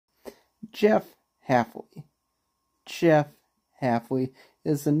Jeff Hafley. Jeff Hafley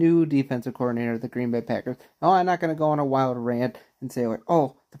is the new defensive coordinator of the Green Bay Packers. Oh, I'm not going to go on a wild rant and say, like,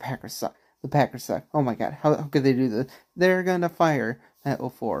 oh, the Packers suck. The Packers suck. Oh my God, how could they do this? They're going to fire Matt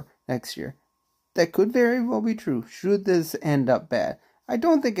LaFleur next year. That could very well be true. Should this end up bad? I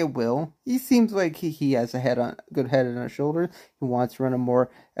don't think it will. He seems like he has a good head on his shoulders. He wants to run a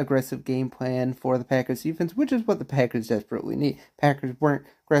more aggressive game plan for the Packers defense, which is what the Packers desperately need. Packers weren't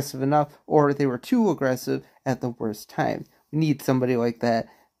aggressive enough, or they were too aggressive at the worst time. We need somebody like that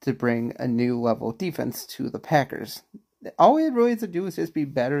to bring a new level of defense to the Packers. All we really have to do is just be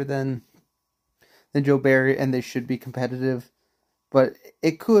better than Joe Barry, and they should be competitive. But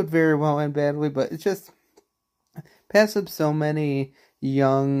it could very well end badly, but it's just pass up so many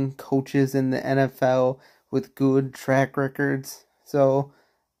young coaches in the NFL with good track records. So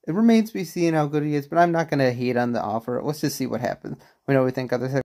it remains to be seen how good he is, but I'm not going to hate on the offer. Let's just see what happens. We know we think other